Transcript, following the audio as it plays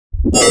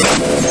Look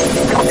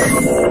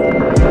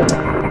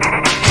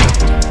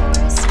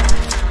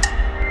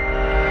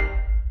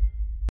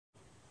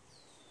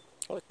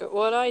at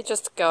what I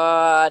just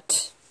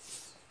got.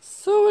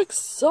 So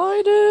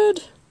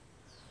excited.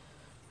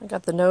 I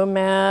got the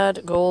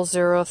Nomad Goal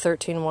Zero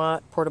 13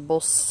 watt portable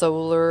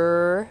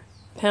solar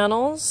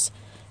panels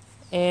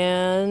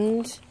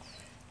and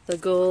the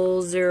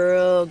Goal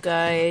Zero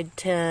Guide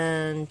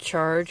 10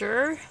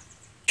 charger.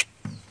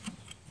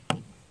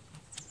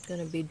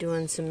 Gonna be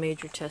doing some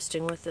major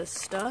testing with this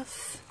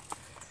stuff.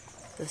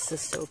 This is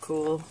so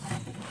cool.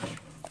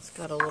 It's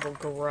got a little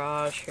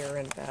garage here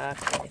and back.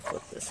 Let me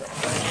flip this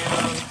upside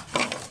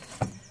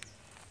down.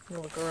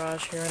 Little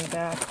garage here and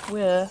back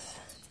with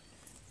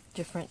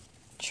different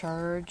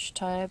charge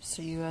types.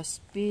 So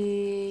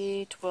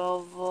USB,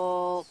 12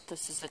 volt.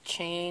 This is a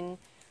chain,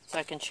 so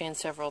I can chain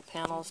several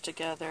panels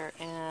together.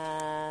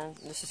 And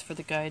this is for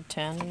the Guide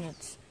 10.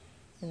 It's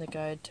in the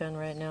Guide 10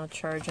 right now,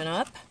 charging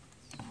up.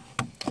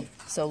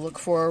 So look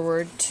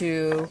forward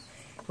to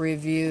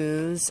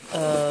reviews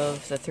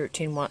of the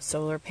 13 watt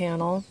solar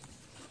panel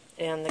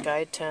and the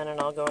Guide 10, and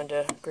I'll go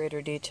into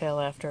greater detail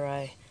after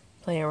I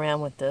play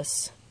around with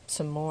this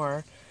some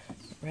more.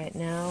 Right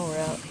now we're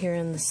out here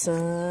in the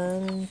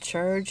sun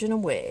charging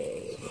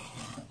away.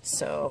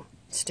 So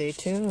stay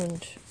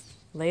tuned.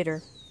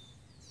 Later.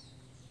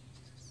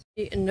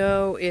 Let me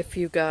know if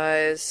you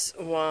guys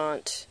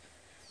want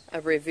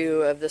a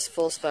review of this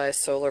full-size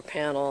solar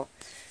panel.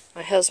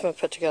 My husband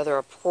put together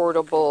a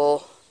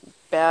portable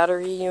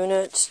battery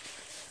unit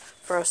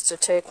for us to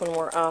take when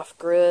we're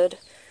off-grid.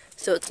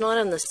 So it's not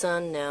in the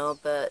sun now,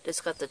 but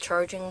it's got the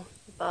charging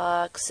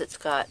box. It's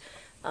got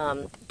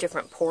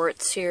different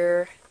ports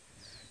here.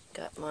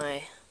 Got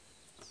my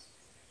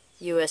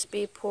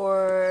USB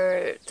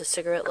port, the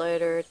cigarette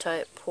lighter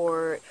type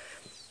port.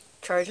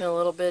 Charging a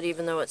little bit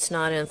even though it's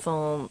not in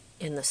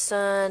the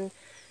sun.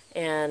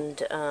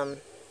 And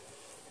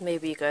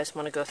maybe you guys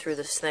want to go through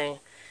this thing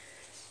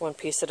one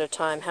piece at a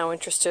time. How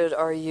interested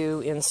are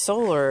you in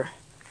solar?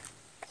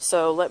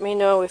 So let me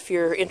know if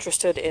you're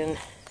interested in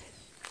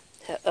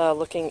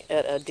looking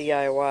at a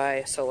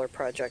DIY solar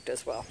project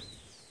as well.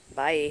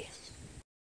 Bye.